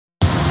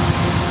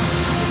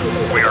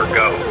we are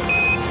go.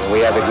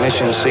 We have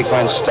ignition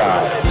sequence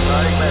start.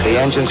 The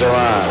engines are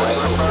on.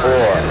 4,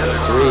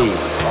 3,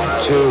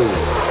 2,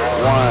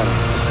 1,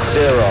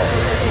 0.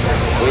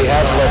 We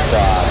have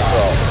liftoff.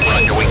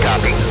 Roger, we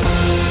copy.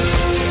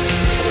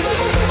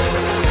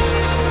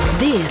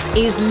 This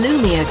is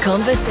Lumia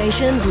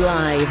Conversations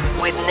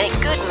Live with Nick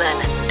Goodman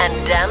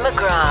and Dan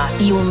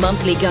McGrath, your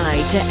monthly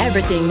guide to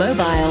everything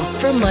mobile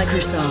from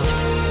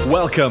Microsoft.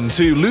 Welcome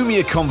to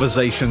Lumia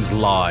Conversations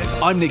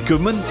Live. I'm Nick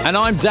Goodman. And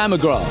I'm Dan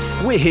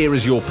McGrath. We're here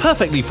as your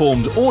perfectly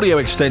formed audio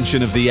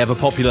extension of the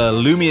ever-popular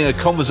Lumia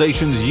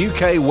Conversations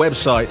UK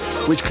website,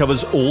 which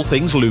covers all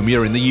things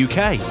Lumia in the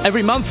UK.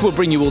 Every month we'll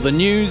bring you all the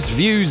news,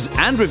 views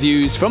and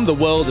reviews from the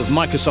world of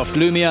Microsoft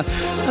Lumia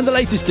and the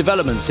latest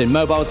developments in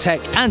mobile tech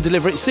and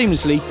deliver it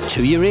seamlessly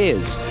to your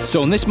ears.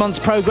 So on this month's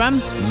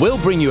programme, we'll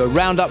bring you a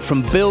roundup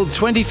from Build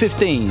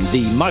 2015,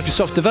 the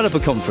Microsoft Developer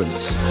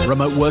Conference.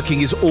 Remote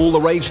working is all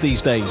the rage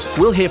these days.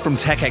 We'll hear from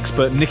tech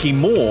expert Nikki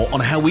Moore on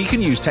how we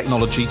can use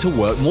technology to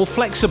work more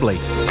flexibly.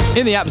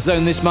 In the App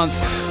Zone this month,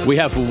 we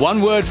have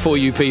one word for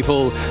you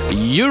people,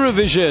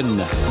 Eurovision.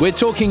 We're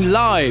talking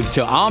live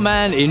to our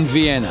man in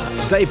Vienna.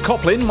 Dave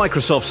Coplin,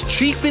 Microsoft's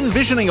Chief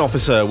Envisioning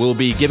Officer, will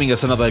be giving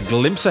us another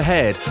glimpse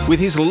ahead with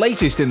his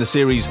latest in the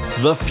series,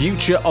 The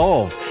Future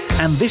Of.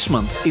 And this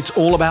month, it's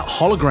all about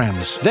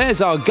holograms.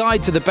 There's our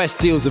guide to the best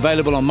deals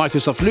available on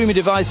Microsoft Lumia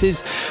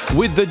devices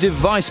with the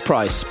device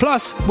price.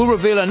 Plus, we'll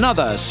reveal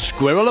another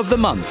Squirrel of the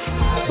Month.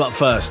 But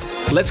first,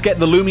 let's get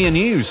the Lumia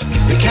news.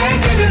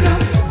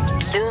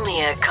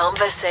 Lumia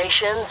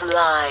Conversations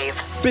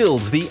Live.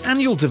 Build, the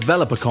annual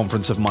developer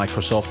conference of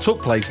Microsoft, took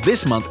place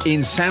this month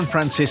in San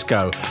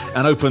Francisco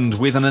and opened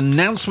with an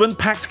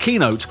announcement-packed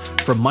keynote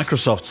from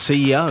Microsoft's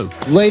CEO.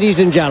 Ladies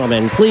and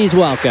gentlemen, please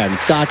welcome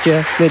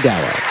Satya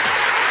Nadella.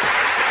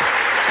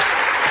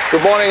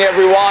 Good morning,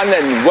 everyone,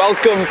 and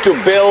welcome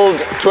to Build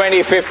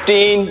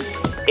 2015.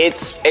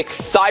 It's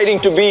exciting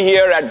to be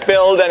here at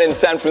Build and in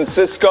San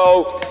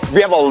Francisco.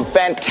 We have a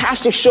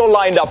fantastic show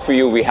lined up for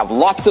you. We have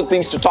lots of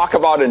things to talk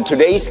about in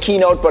today's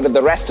keynote, but at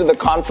the rest of the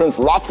conference,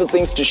 lots of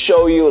things to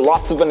show you,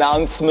 lots of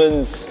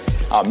announcements,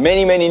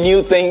 many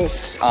new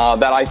things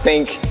that I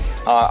think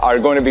are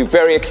going to be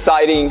very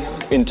exciting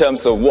in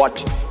terms of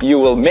what you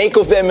will make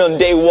of them on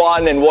day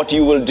one and what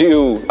you will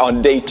do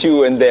on day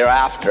two and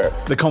thereafter.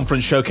 The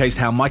conference showcased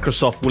how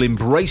Microsoft will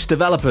embrace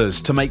developers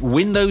to make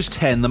Windows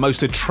 10 the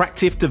most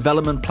attractive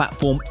development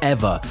platform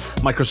ever.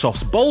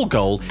 Microsoft's bold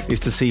goal is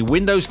to see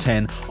Windows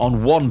 10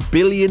 on 1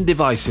 billion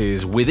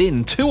devices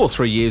within 2 or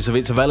 3 years of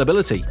its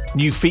availability.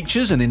 New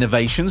features and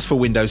innovations for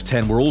Windows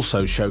 10 were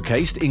also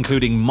showcased,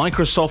 including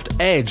Microsoft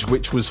Edge,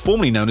 which was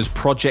formerly known as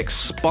Project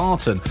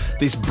Spartan.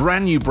 This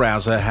brand new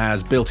browser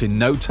has built-in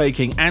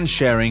note-taking and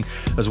sharing,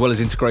 as well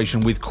as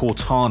integration with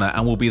Cortana,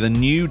 and will be the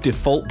new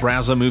default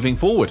browser moving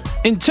forward.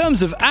 In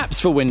terms of apps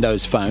for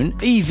Windows Phone,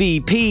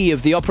 EVP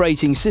of the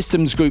Operating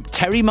Systems Group,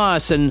 Terry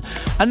Myerson,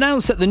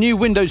 announced that the new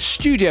Windows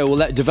Studio will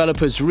let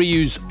developers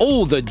reuse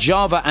all the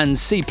Java and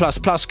C++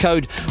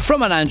 code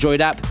from an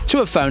Android app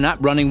to a phone app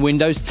running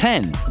Windows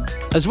 10.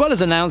 As well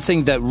as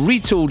announcing that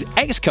retooled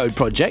Xcode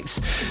projects,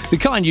 the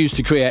kind used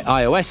to create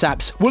iOS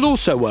apps, will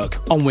also work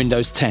on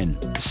Windows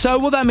 10. So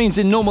what that means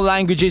in normal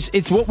languages,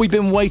 it's what we've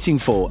been waiting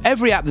for.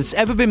 Every app that's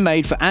ever been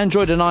made for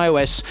Android and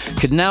iOS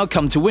could now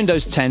come to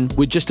Windows 10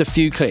 with just a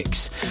few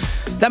clicks.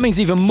 That means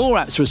even more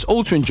apps for us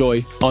all to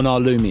enjoy on our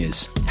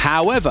Lumias.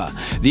 However,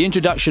 the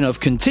introduction of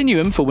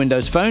Continuum for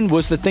Windows Phone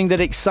was the thing that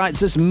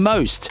excites us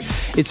most.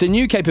 It's a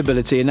new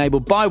capability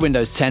enabled by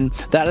Windows 10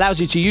 that allows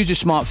you to use your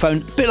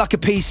smartphone a bit like a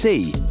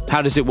PC.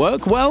 How does it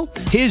work? Well,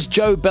 here's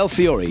Joe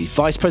Belfiore,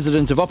 Vice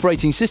President of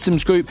Operating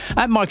Systems Group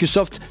at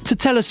Microsoft, to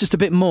tell us just a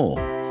bit more.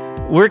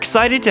 We're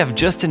excited to have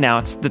just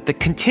announced that the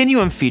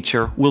Continuum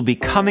feature will be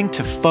coming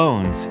to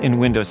phones in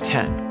Windows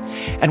 10.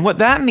 And what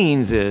that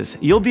means is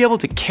you'll be able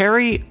to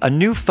carry a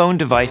new phone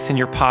device in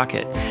your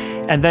pocket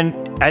and then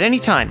at any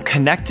time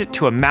connect it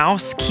to a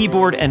mouse,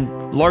 keyboard,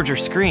 and larger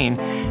screen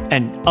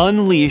and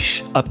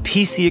unleash a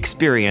PC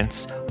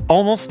experience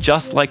almost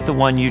just like the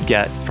one you'd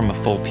get from a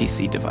full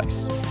PC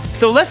device.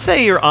 So let's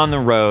say you're on the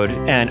road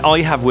and all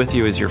you have with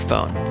you is your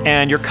phone,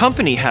 and your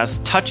company has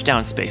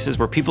touchdown spaces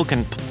where people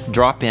can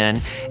drop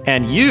in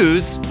and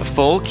use a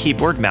full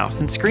keyboard,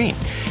 mouse, and screen.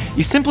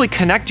 You simply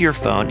connect your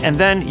phone, and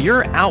then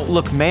your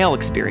Outlook mail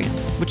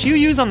experience, which you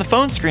use on the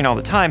phone screen all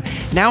the time,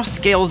 now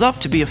scales up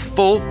to be a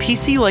full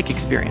PC-like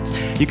experience.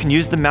 You can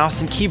use the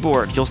mouse and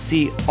keyboard. You'll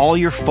see all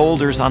your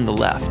folders on the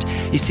left.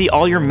 You see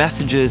all your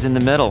messages in the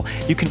middle.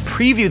 You can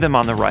preview them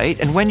on the right,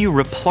 and when you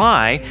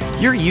reply,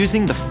 you're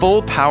using the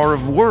full power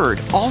of Word,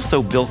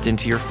 also built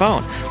into your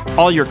phone.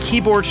 All your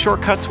keyboard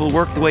shortcuts will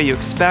work the way you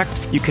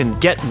expect. You can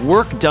get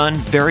work done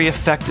very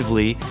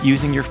effectively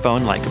using your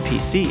phone like a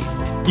PC.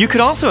 You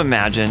could also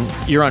imagine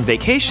you're on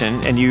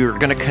vacation and you're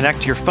going to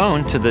connect your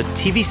phone to the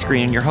TV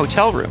screen in your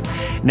hotel room.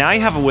 Now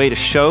you have a way to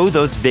show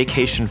those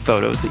vacation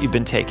photos that you've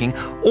been taking,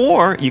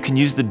 or you can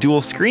use the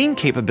dual screen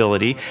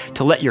capability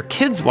to let your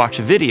kids watch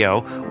a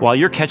video while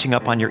you're catching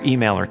up on your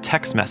email or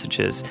text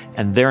messages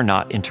and they're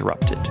not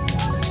interrupted.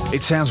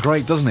 It sounds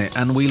great, doesn't it?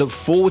 And we look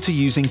forward to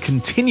using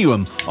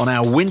Continuum on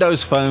our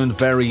Windows Phone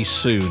very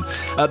soon.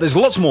 There's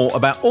lots more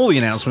about all the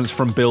announcements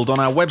from Build on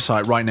our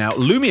website right now,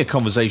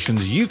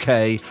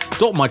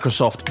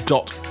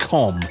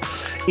 lumiaconversationsuk.microsoft.com.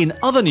 In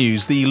other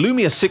news, the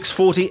Lumia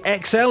 640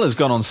 XL has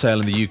gone on sale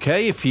in the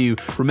UK. If you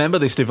remember,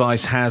 this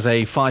device has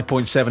a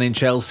 5.7-inch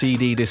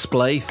LCD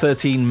display,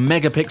 13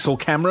 megapixel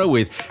camera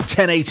with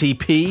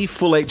 1080p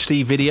Full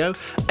HD video,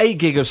 8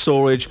 gig of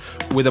storage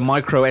with a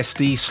micro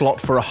SD slot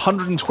for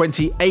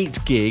 128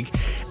 gig,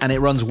 and it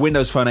runs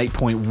Windows Phone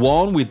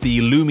 8.1 with the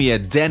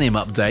Lumia Denim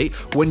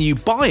update. When you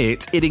buy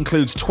it, it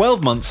includes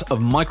 12 months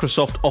of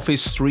Microsoft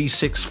Office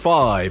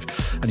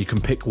 365, and you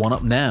can pick one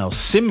up now,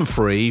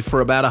 SIM-free,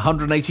 for about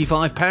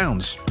 £185.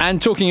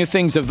 And talking of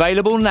things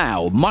available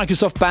now,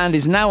 Microsoft Band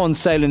is now on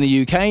sale in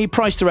the UK,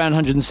 priced around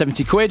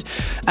 170 quid,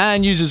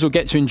 and users will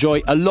get to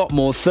enjoy a lot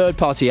more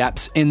third-party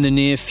apps in the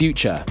near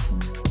future.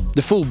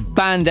 The full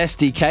Band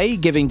SDK,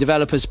 giving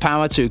developers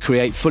power to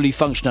create fully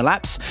functional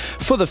apps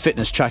for the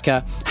fitness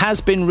tracker, has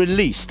been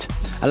released,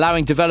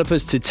 allowing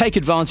developers to take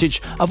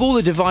advantage of all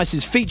the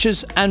device's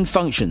features and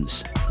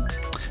functions.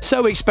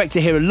 So we expect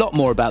to hear a lot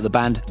more about the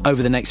Band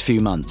over the next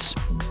few months.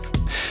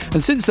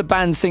 And since the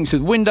Band syncs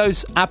with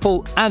Windows,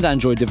 Apple and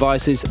Android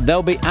devices,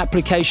 there'll be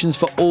applications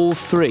for all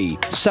three,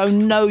 so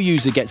no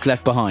user gets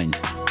left behind.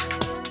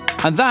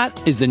 And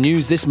that is the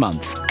news this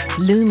month.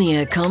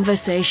 Lumia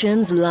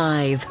Conversations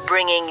Live,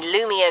 bringing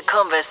Lumia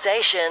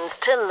Conversations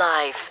to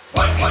life.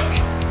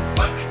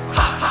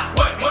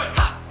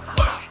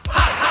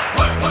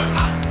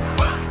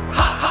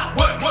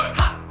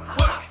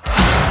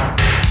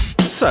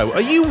 So,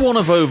 are you one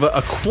of over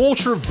a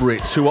quarter of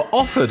Brits who are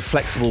offered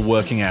flexible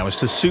working hours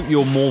to suit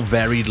your more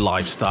varied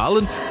lifestyle?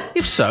 And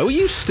if so, are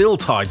you still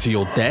tied to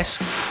your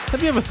desk?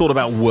 Have you ever thought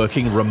about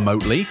working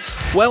remotely?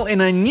 Well,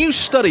 in a new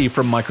study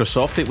from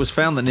Microsoft, it was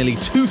found that nearly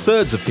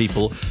 2/3 of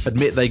people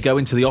admit they go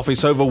into the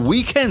office over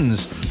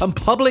weekends and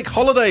public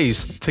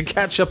holidays to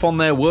catch up on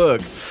their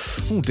work.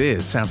 Oh dear,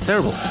 sounds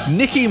terrible.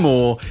 Nikki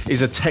Moore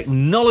is a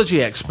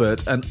technology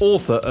expert and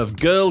author of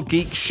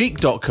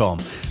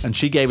GirlGeekChic.com, and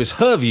she gave us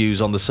her views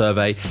on the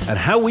survey and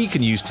how we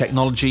can use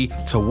technology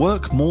to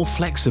work more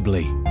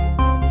flexibly.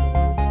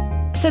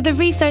 So the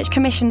research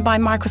commissioned by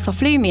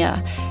Microsoft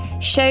Lumia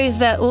shows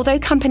that although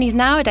companies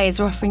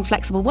nowadays are offering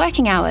flexible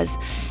working hours,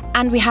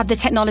 and we have the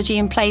technology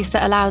in place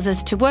that allows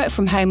us to work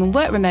from home and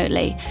work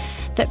remotely,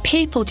 that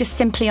people just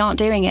simply aren't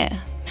doing it.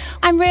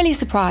 I'm really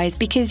surprised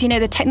because,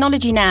 the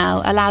technology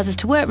now allows us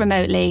to work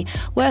remotely,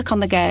 work on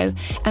the go,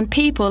 and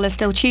people are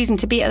still choosing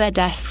to be at their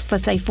desks for,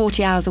 say,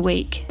 40 hours a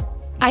week.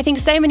 I think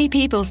so many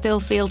people still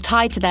feel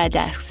tied to their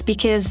desks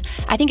because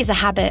I think it's a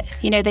habit.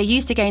 They're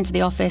used to going to the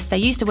office, they're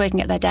used to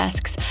working at their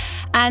desks.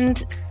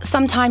 And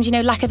sometimes,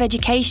 lack of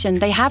education,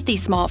 they have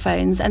these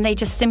smartphones and they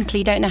just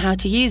simply don't know how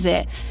to use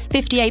it.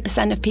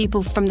 58% of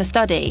people from the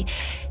study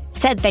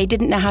said they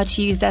didn't know how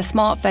to use their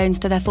smartphones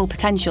to their full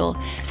potential.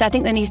 So I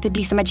think there needs to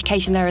be some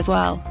education there as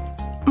well.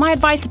 My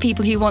advice to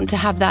people who want to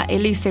have that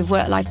elusive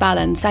work-life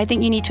balance, I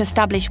think you need to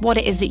establish what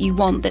it is that you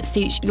want that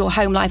suits your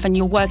home life and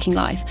your working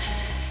life.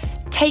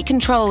 Take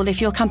control if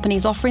your company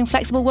is offering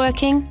flexible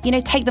working,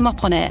 take them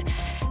up on it.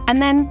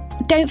 And then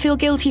don't feel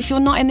guilty if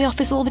you're not in the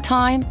office all the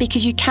time,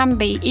 because you can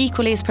be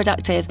equally as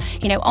productive,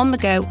 on the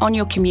go, on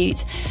your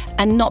commute,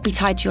 and not be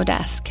tied to your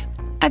desk.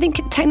 I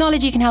think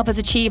technology can help us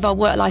achieve our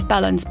work-life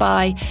balance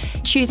by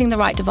choosing the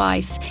right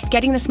device,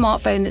 getting the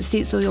smartphone that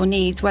suits all your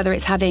needs, whether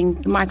it's having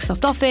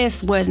Microsoft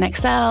Office, Word and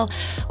Excel,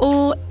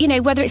 or,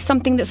 whether it's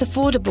something that's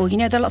affordable.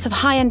 There are lots of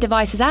high-end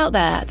devices out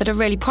there that are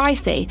really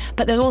pricey,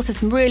 but there are also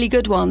some really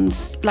good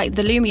ones, like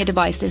the Lumia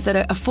devices, that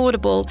are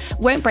affordable,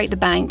 won't break the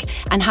bank,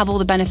 and have all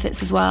the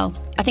benefits as well.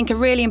 I think a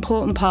really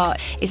important part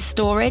is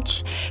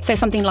storage. So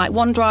something like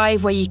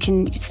OneDrive, where you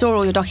can store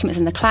all your documents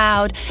in the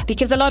cloud,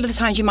 because a lot of the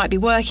times you might be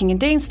working and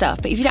doing stuff,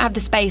 but if you don't have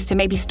the space to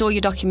maybe store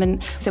your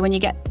document, so when you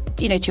get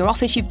to your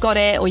office you've got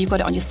it, or you've got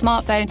it on your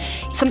smartphone,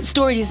 some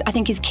storage I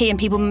think is key, and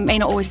people may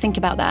not always think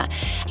about that.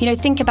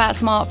 Think about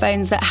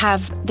smartphones that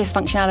have this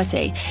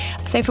functionality.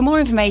 So for more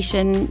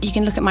information, you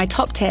can look at my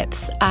top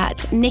tips at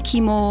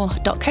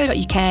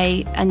nikkimore.co.uk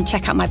and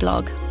check out my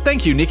blog.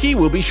 Thank you, Nikki.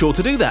 We'll be sure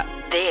to do that.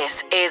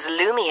 This is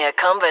Lumia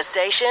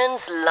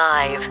Conversations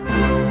Live.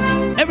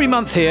 Every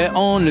month here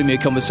on Lumia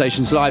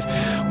Conversations Live,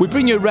 we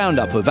bring you a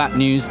roundup of app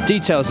news,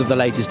 details of the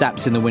latest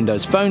apps in the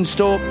Windows Phone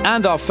Store,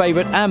 and our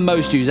favourite and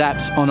most used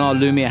apps on our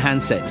Lumia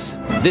handsets.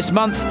 This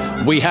month,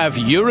 we have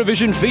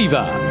Eurovision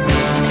Fever.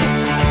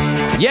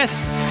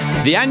 Yes,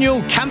 the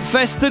annual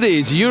campfest that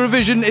is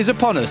Eurovision is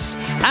upon us,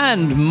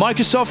 and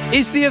Microsoft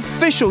is the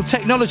official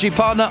technology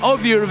partner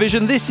of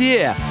Eurovision this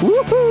year.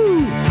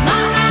 Woohoo!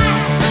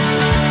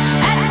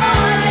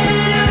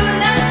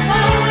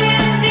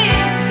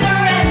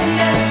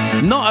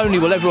 Not only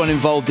will everyone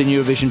involved in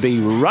Eurovision be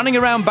running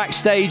around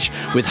backstage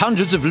with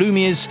hundreds of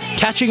Lumias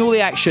catching all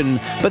the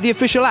action, but the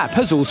official app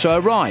has also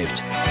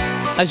arrived.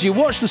 As you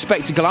watch the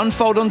spectacle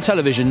unfold on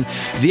television,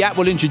 the app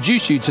will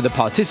introduce you to the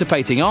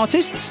participating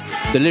artists,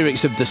 the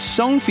lyrics of the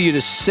song for you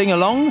to sing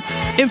along,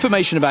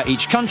 information about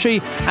each country,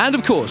 and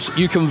of course,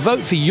 you can vote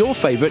for your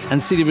favourite and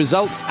see the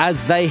results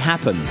as they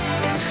happen.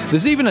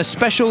 There's even a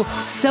special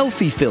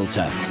selfie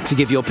filter to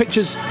give your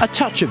pictures a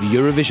touch of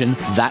Eurovision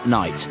that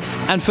night.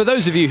 And for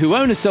those of you who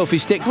own a selfie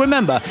stick,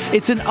 remember,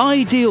 it's an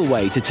ideal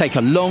way to take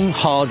a long,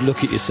 hard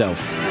look at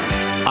yourself.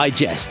 I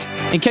jest.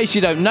 In case you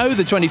don't know,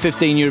 the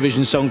 2015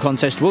 Eurovision Song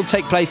Contest will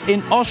take place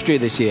in Austria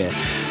this year.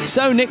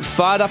 So Nick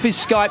fired up his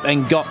Skype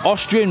and got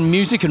Austrian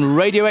music and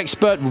radio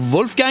expert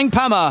Wolfgang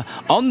Pammer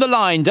on the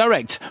line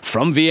direct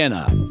from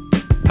Vienna.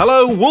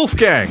 Hello,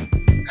 Wolfgang.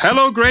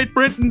 Hello, Great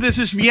Britain. This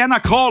is Vienna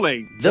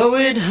calling. Though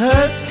it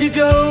hurts to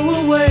go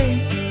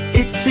away,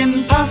 it's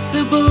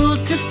impossible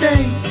to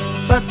stay.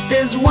 But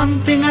there's one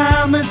thing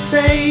I must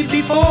say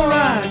before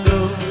I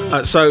go.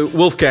 So,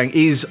 Wolfgang,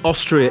 is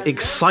Austria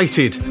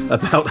excited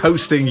about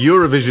hosting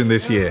Eurovision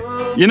this year?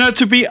 You know,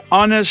 to be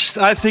honest,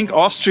 I think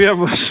Austria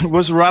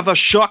was rather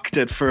shocked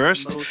at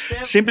first,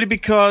 simply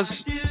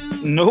because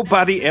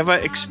nobody ever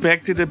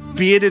expected a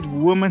bearded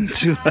woman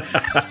to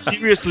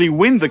seriously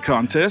win the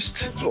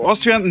contest.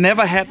 Austria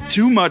never had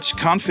too much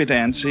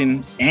confidence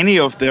in any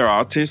of their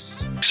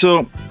artists.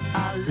 So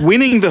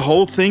winning the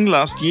whole thing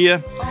last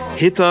year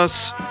hit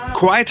us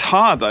quite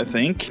hard, I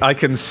think. I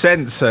can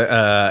sense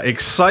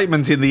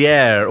excitement in the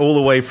air all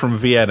the way from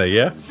Vienna,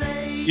 yeah?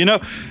 You know,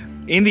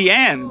 in the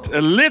end,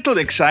 a little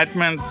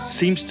excitement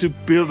seems to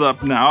build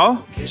up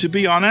now, to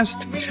be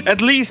honest.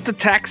 At least the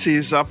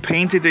taxis are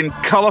painted in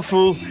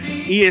colorful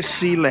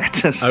ESC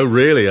letters. Oh,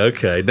 really?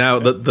 Okay. Now,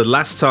 the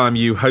last time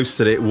you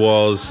hosted it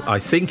was, I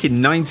think,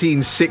 in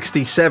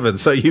 1967.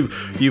 So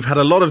you've had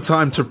a lot of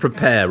time to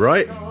prepare,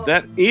 right?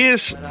 That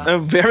is a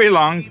very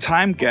long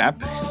time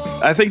gap.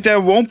 I think there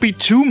won't be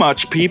too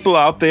much people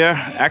out there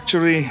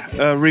actually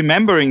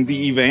remembering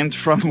the event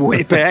from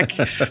way back.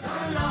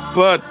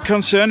 But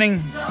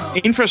concerning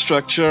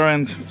infrastructure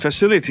and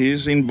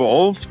facilities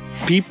involved,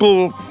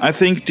 people, I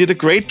think, did a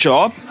great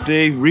job.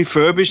 They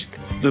refurbished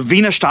the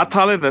Wiener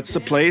Stadthalle, that's the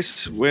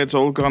place where it's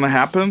all going to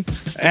happen.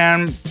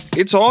 And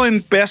it's all in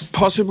best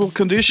possible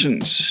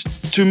conditions.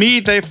 To me,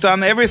 they've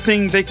done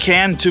everything they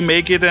can to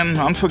make it an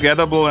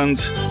unforgettable and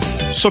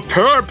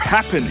superb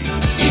happening.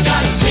 You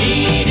gotta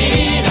speed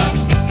it up,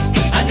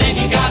 and then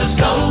you gotta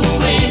slow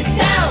it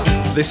down.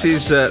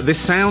 This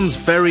sounds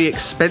very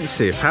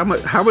expensive. How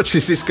much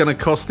is this going to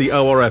cost the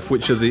ORF,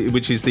 which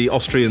is the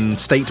Austrian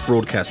state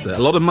broadcaster? A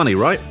lot of money,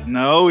 right?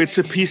 No, it's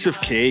a piece of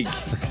cake.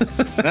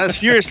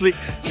 Seriously,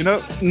 you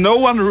know, no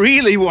one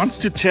really wants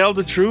to tell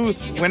the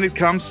truth when it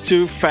comes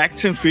to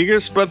facts and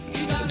figures, but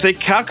they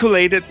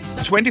calculated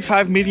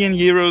 25 million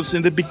euros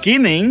in the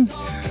beginning,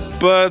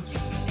 but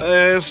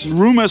as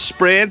rumors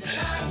spread,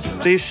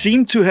 they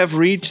seem to have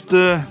reached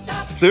the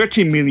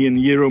 30 million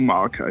euro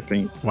mark, I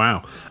think.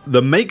 Wow.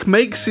 The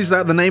Makes, is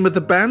that the name of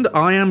the band?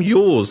 I Am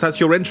Yours. That's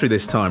your entry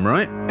this time,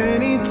 right?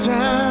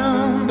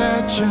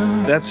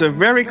 That's a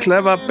very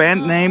clever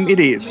band name, it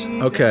is.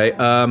 Okay,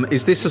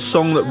 is this a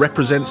song that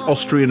represents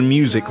Austrian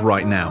music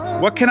right now?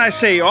 What can I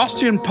say?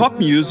 Austrian pop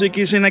music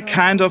is in a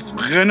kind of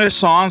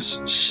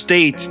renaissance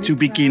state to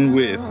begin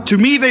with. To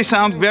me, they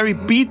sound very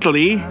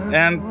Beatley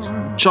and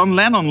John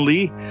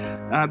Lennon-ly.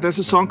 There's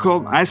a song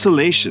called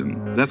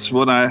Isolation. That's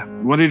what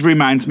it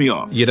reminds me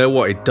of. You know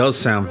what? It does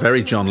sound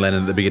very John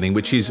Lennon at the beginning,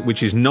 which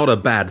is not a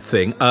bad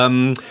thing.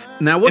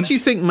 Now, what do you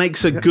think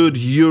makes a good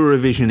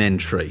Eurovision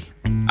entry?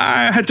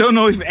 I don't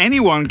know if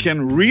anyone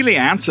can really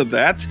answer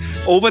that.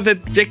 Over the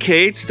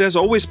decades, there's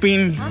always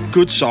been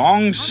good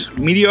songs,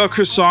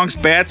 mediocre songs,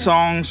 bad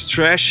songs,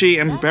 trashy,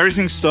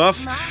 embarrassing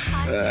stuff.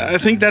 I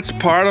think that's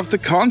part of the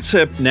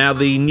concept. Now,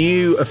 the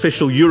new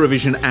official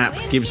Eurovision app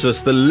gives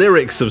us the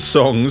lyrics of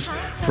songs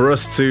for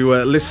us to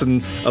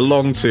listen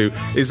along to.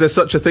 Is there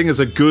such a thing as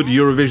a good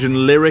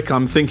Eurovision lyric?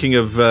 I'm thinking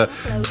of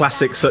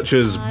classics such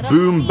as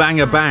Boom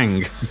Banga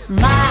Bang.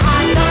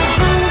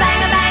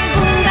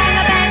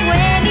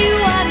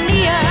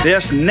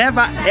 There's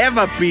never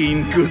ever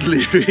been good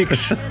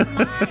lyrics,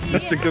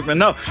 Mr. Goodman.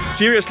 No,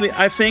 seriously,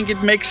 I think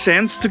it makes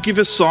sense to give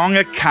a song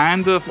a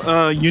kind of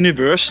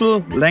universal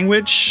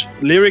language,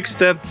 lyrics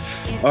that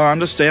are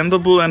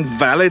understandable and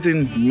valid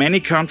in many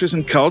countries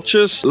and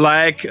cultures,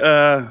 like,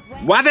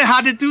 what the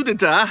hell did you do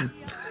that?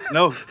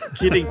 No,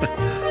 kidding.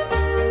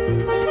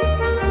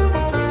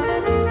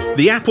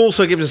 The app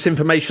also gives us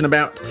information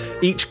about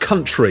each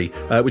country,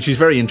 which is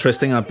very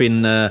interesting. I've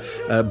been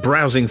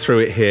browsing through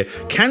it here.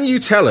 Can you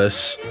tell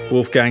us,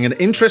 Wolfgang, an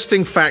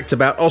interesting fact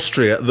about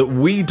Austria that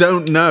we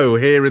don't know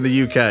here in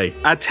the UK?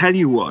 I tell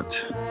you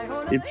what,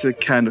 it's a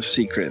kind of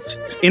secret.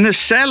 In a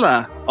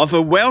cellar of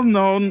a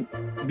well-known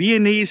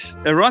Viennese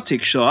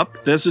erotic shop,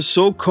 there's a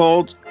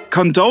so-called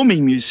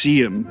condoming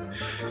museum.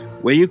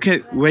 where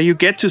you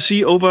get to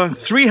see over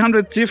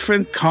 300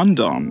 different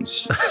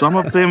condoms. Some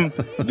of them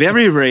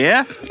very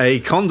rare. A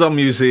condom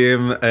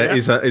museum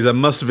is a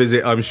must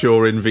visit, I'm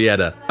sure, in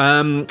Vienna.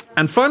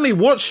 And finally,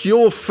 what's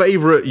your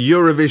favourite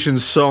Eurovision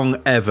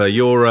song ever?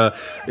 You're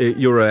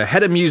a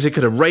head of music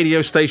at a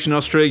radio station in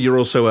Austria. You're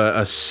also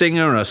a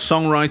singer and a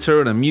songwriter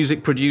and a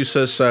music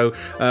producer. So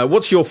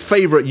what's your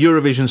favourite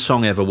Eurovision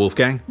song ever,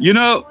 Wolfgang? You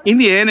know, in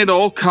the end, it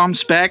all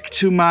comes back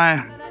to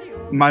my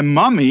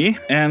mommy,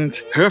 and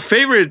her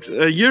favorite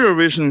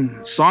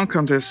Eurovision Song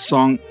Contest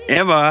song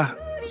ever.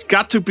 It's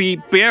got to be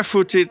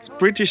barefooted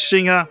British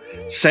singer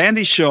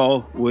Sandy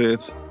Shaw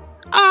with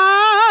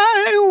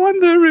I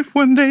wonder if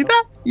one day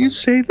that you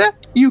say that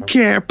you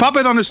care.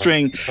 Puppet on a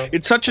String.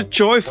 It's such a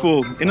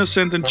joyful,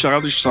 innocent and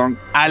childish song.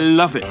 I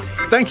love it.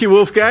 Thank you,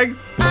 Wolfgang.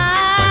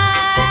 I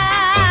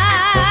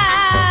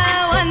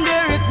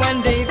wonder if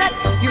one day that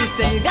you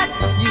say that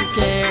you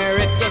care.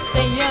 If you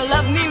say you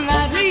love me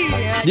madly.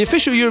 The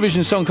official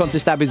Eurovision Song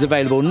Contest app is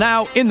available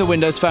now in the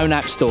Windows Phone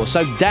App Store,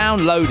 so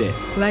download it.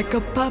 Like a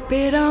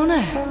puppet on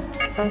a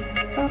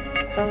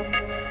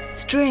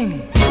string.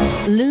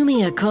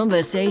 Lumia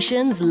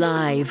Conversations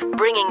Live,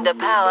 bringing the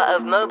power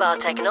of mobile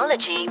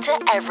technology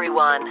to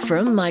everyone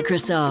from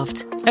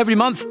Microsoft. Every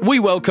month, we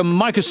welcome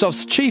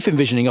Microsoft's Chief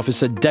Envisioning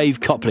Officer,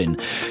 Dave Coplin,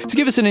 to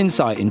give us an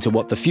insight into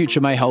what the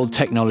future may hold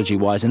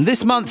technology-wise. And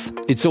this month,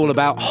 it's all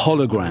about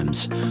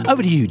holograms.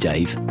 Over to you,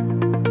 Dave.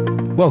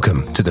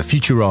 Welcome to The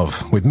Future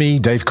Of, with me,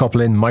 Dave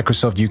Coplin,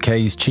 Microsoft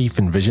UK's Chief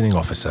Envisioning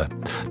Officer.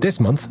 This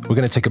month, we're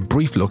going to take a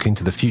brief look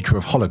into the future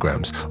of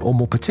holograms, or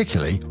more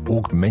particularly,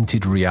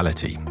 augmented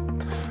reality.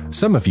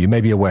 Some of you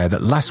may be aware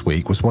that last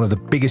week was one of the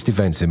biggest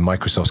events in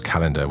Microsoft's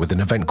calendar with an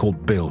event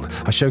called Build,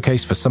 a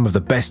showcase for some of the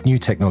best new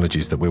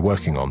technologies that we're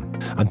working on.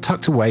 And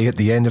tucked away at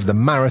the end of the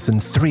marathon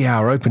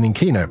 3-hour opening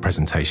keynote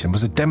presentation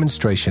was a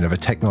demonstration of a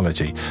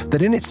technology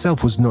that in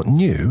itself was not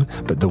new,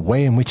 but the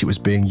way in which it was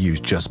being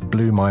used just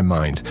blew my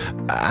mind.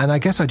 And I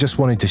guess I just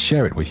wanted to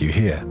share it with you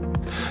here.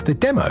 The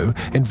demo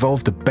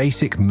involved a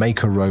basic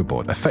maker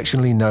robot,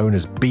 affectionately known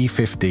as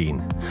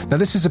B15. Now,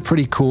 this is a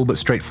pretty cool but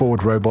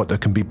straightforward robot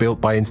that can be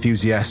built by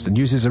enthusiasts and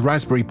uses a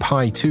Raspberry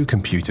Pi 2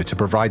 computer to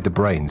provide the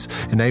brains,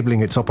 enabling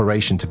its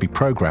operation to be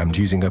programmed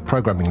using a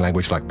programming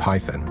language like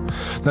Python.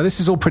 Now, this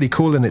is all pretty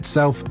cool in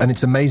itself, and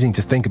it's amazing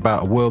to think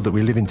about a world that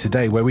we live in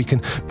today where we can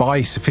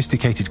buy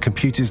sophisticated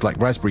computers like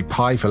Raspberry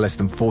Pi for less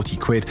than 40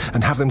 quid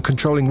and have them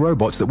controlling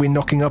robots that we're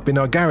knocking up in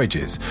our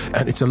garages.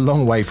 And it's a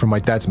long way from my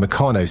dad's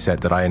Meccano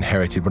set that I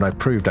inherited when I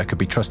proved I could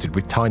be trusted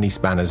with tiny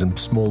spanners and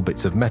small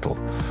bits of metal.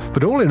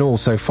 But all in all,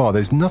 so far,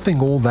 there's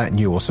nothing all that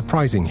new or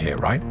surprising here,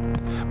 right?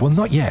 Well,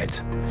 not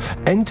yet.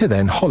 Enter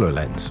then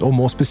HoloLens, or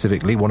more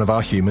specifically, one of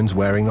our humans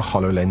wearing a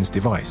HoloLens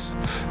device.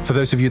 For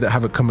those of you that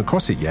haven't come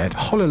across it yet,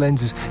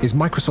 HoloLens is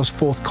Microsoft's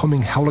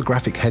forthcoming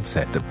holographic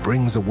headset that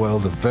brings a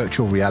world of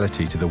virtual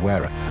reality to the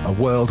wearer, a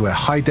world where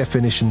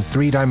high-definition,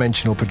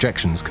 three-dimensional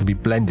projections can be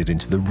blended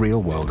into the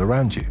real world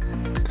around you.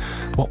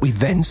 What we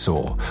then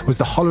saw was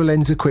the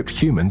HoloLens-equipped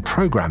human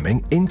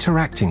programming,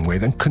 interacting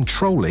with and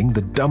controlling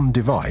the dumb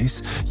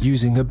device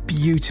using a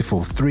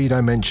beautiful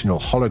three-dimensional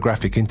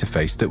holographic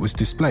interface that was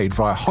displayed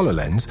via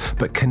HoloLens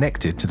but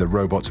connected to the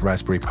robot's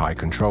Raspberry Pi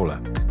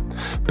controller.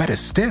 Better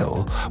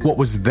still, what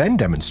was then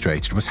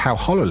demonstrated was how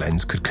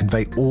HoloLens could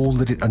convey all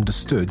that it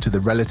understood to the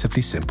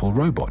relatively simple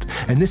robot.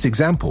 In this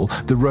example,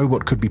 the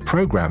robot could be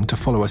programmed to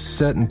follow a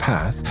certain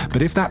path,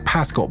 but if that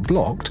path got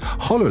blocked,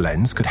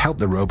 HoloLens could help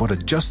the robot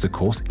adjust the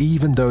course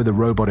even though the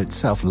robot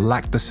itself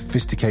lacked the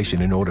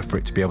sophistication in order for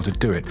it to be able to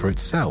do it for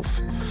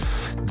itself.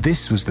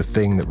 This was the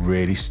thing that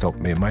really stopped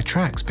me in my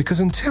tracks,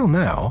 because until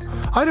now,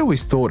 I'd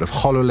always thought of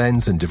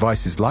HoloLens and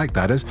devices like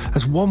that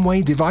as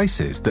one-way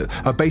devices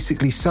that are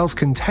basically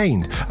self-contained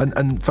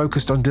and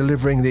focused on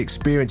delivering the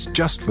experience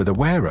just for the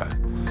wearer.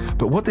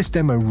 But what this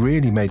demo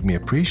really made me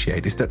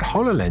appreciate is that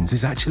HoloLens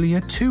is actually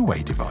a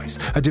two-way device,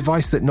 a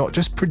device that not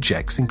just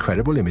projects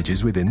incredible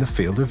images within the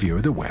field of view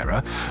of the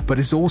wearer, but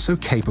is also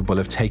capable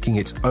of taking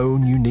its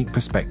own unique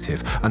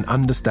perspective and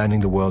understanding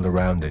the world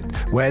around it,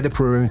 where the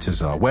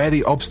perimeters are, where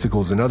the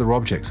obstacles and other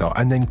objects are,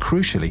 and then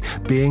crucially,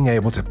 being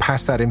able to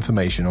pass that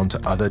information onto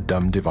other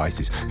dumb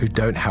devices who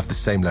don't have the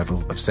same level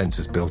of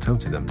sensors built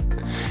into them.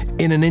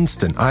 In an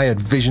instant, I had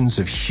visions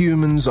of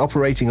humans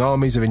operating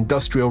armies of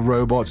industrial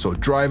robots or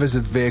drivers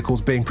of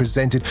vehicles being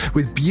presented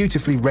with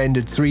beautifully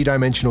rendered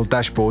three-dimensional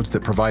dashboards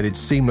that provided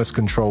seamless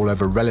control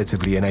over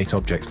relatively innate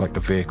objects like the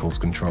vehicle's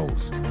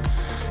controls.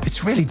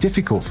 It's really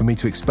difficult for me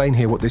to explain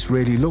here what this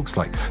really looks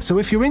like, so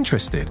if you're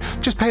interested,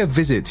 just pay a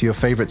visit to your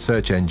favorite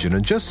search engine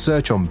and just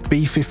search on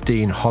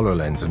B15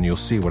 HoloLens and you'll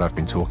see what I've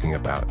been talking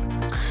about.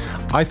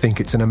 I think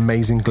it's an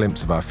amazing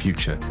glimpse of our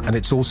future, and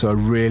it's also a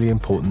really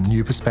important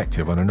new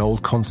perspective on an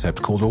old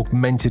concept called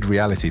augmented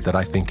reality that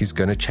I think is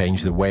going to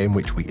change the way in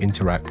which we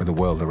interact with the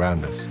world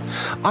around us.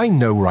 I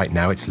know right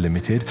now it's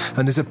limited,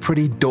 and there's a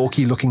pretty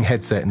dorky looking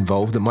headset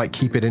involved that might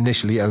keep it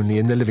initially only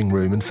in the living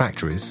room and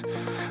factories.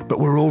 But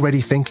we're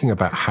already thinking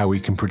about how we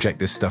can project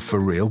this stuff for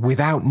real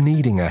without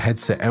needing a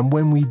headset, and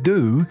when we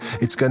do,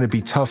 it's going to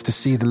be tough to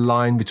see the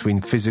line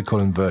between physical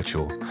and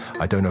virtual.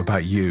 I don't know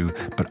about you,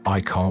 but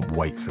I can't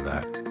wait for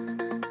that.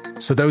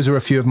 So those are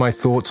a few of my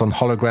thoughts on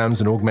holograms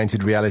and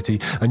augmented reality,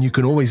 and you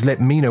can always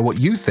let me know what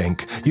you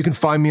think. You can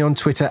find me on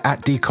Twitter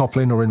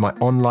 @dcoplin or in my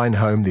online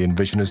home,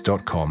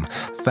 theenvisioners.com.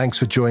 Thanks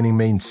for joining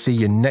me, and see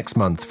you next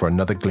month for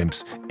another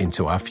glimpse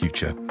into our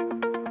future.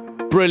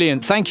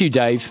 Brilliant. Thank you,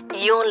 Dave.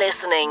 You're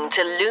listening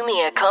to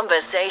Lumia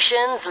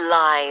Conversations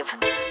Live.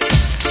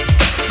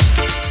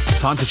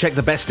 Time to check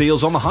the best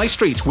deals on the high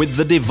street with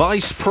The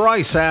Device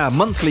Price, our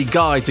monthly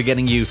guide to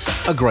getting you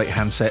a great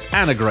handset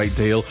and a great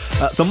deal.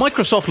 The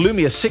Microsoft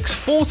Lumia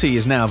 640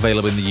 is now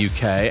available in the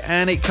UK,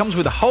 and it comes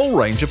with a whole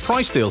range of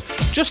price deals.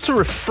 Just to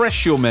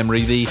refresh your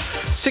memory, the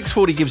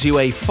 640 gives you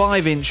a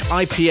 5-inch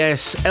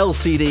IPS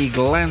LCD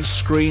glance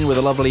screen with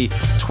a lovely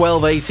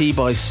 1280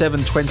 by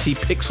 720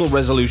 pixel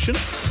resolution.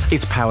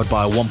 It's powered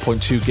by a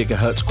 1.2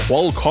 GHz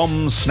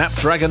Qualcomm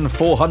Snapdragon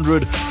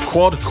 400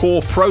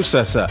 quad-core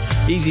processor.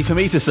 Easy for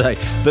me to say.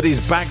 That is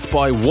backed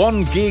by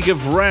 1 gig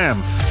of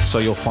RAM, so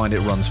you'll find it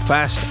runs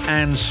fast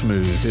and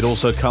smooth. It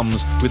also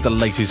comes with the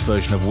latest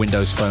version of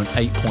Windows Phone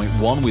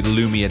 8.1 with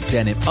Lumia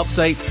Denim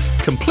Update,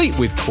 complete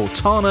with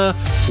Cortana,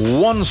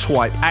 One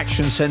Swipe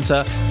Action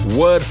Center,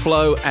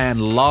 Wordflow,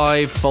 and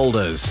Live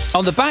folders.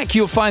 On the back,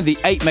 you'll find the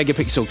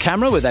 8-megapixel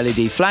camera with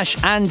LED flash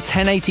and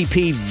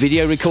 1080p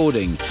video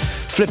recording.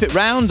 Flip it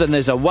round and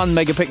there's a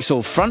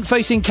 1-megapixel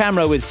front-facing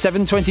camera with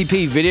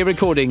 720p video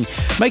recording,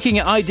 making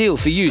it ideal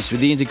for use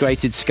with the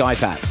integrated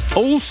Skype app.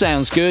 All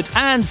sounds good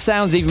and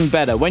sounds even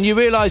better when you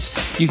realise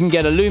you can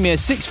get a Lumia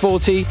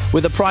 640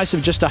 with a price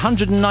of just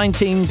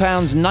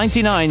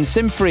 £119.99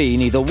 SIM-free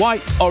in either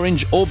white,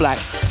 orange or black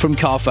from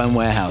Carphone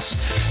Warehouse.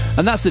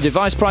 And that's the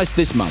device price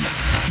this month.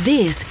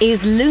 This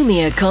is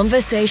Lumia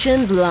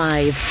Conversations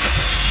Live.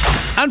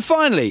 And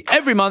finally,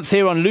 every month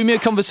here on Lumia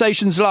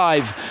Conversations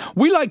Live,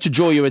 we like to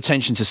draw your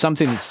attention to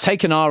something that's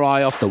taken our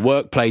eye off the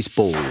workplace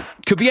ball.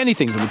 Could be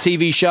anything from a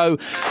TV show,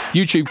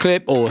 YouTube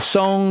clip or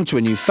song to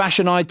a new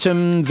fashion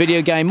item,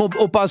 video game or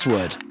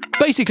buzzword.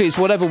 Basically, it's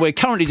whatever we're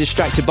currently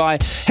distracted by,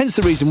 hence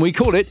the reason we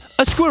call it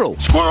a squirrel.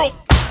 Squirrel!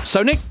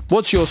 So, Nick,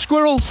 what's your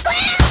squirrel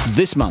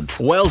this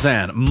month? Well,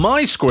 Dan,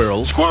 my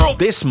squirrel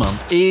this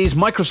month is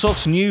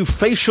Microsoft's new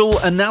facial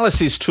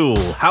analysis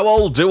tool. How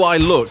old do I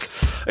look?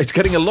 It's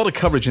getting a lot of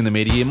coverage in the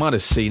media. You might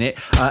have seen it.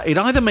 It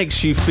either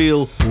makes you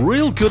feel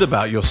real good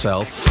about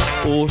yourself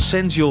or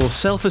sends your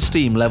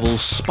self-esteem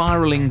levels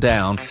spiraling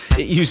down.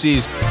 It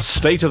uses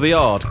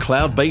state-of-the-art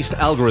cloud-based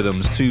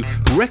algorithms to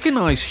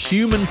recognize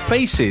human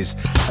faces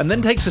and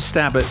then takes a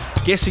stab at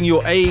guessing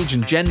your age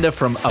and gender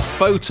from a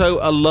photo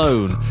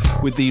alone,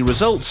 with the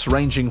results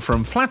ranging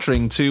from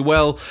flattering to,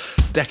 well,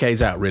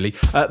 decades out, really.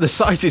 The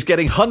site is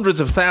getting hundreds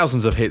of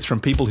thousands of hits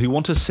from people who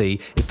want to see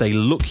if they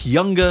look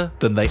younger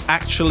than they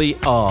actually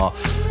are.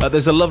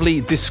 There's a lovely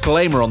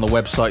disclaimer on the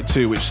website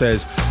too, which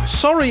says,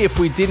 sorry if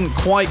we didn't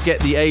quite get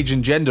the age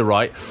and gender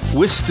right,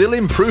 we're still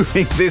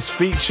improving this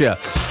feature.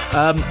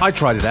 I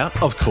tried it out,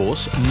 of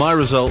course. My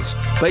results,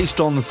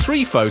 based on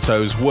 3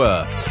 photos,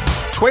 were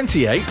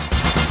 28,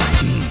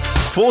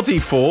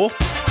 44,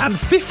 and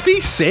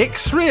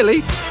 56,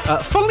 really?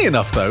 Funnily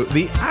enough, though,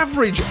 the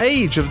average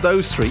age of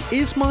those 3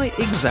 is my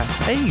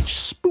exact age.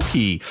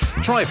 Spooky.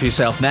 Try it for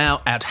yourself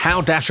now at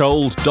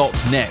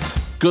how-old.net.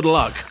 Good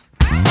luck.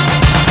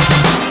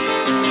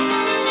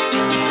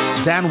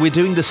 Dan, we're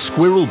doing the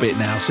squirrel bit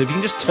now, so if you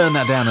can just turn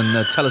that down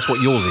and tell us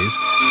what yours is.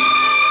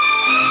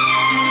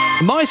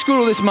 My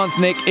squirrel this month,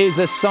 Nick, is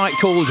a site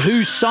called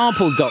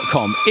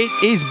whosampled.com. It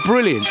is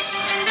brilliant.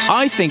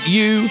 I think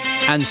you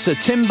and Sir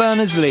Tim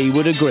Berners-Lee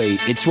would agree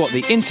it's what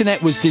the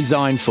internet was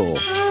designed for.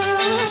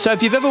 So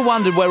if you've ever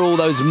wondered where all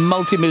those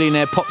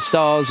multi-millionaire pop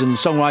stars and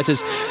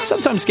songwriters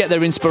sometimes get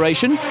their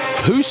inspiration,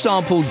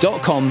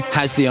 whosampled.com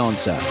has the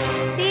answer.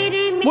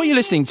 What you're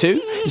listening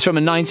to is from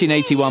a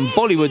 1981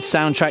 Bollywood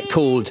soundtrack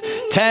called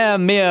Ter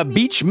Mere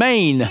Beach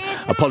Main,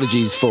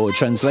 apologies for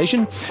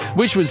translation,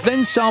 which was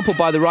then sampled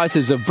by the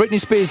writers of Britney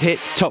Spears' hit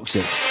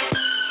Toxic.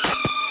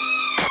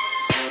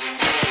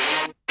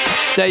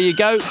 There you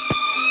go.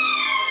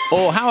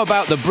 Or how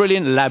about the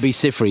brilliant Labby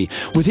Sifri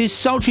with his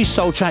sultry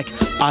soul track,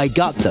 I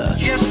Got The.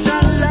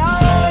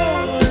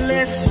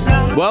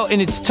 Well,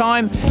 in its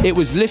time, it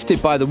was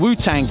lifted by the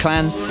Wu-Tang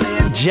Clan,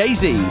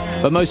 Jay-Z,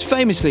 but most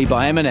famously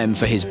by Eminem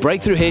for his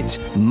breakthrough hit,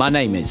 My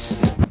Name Is.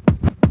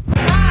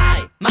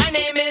 Hi, my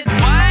name is...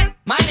 What?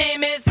 My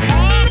name is...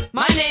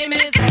 My name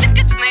is...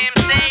 It's named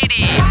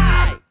Sadie.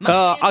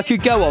 I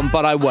could go on,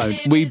 but I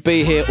won't. We'd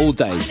be here all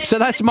day. So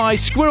that's my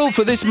squirrel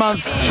for this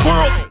month.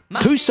 Squirrel!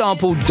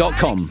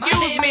 Whosampled.com.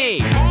 Excuse me.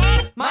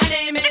 My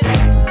name is...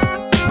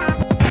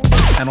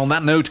 And on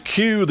that note,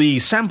 cue the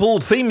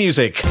sampled theme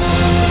music.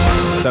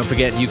 Don't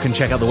forget, you can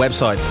check out the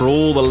website for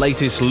all the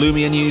latest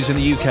Lumia news in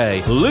the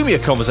UK.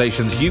 Lumia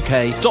Conversations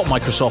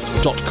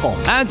UK.microsoft.com.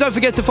 And don't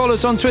forget to follow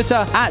us on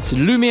Twitter at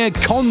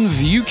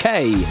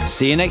LumiaConvUK.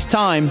 See you next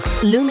time.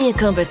 Lumia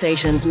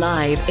Conversations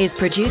Live is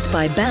produced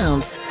by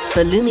Bounce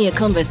for Lumia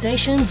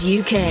Conversations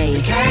UK.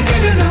 Can't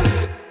get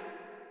enough.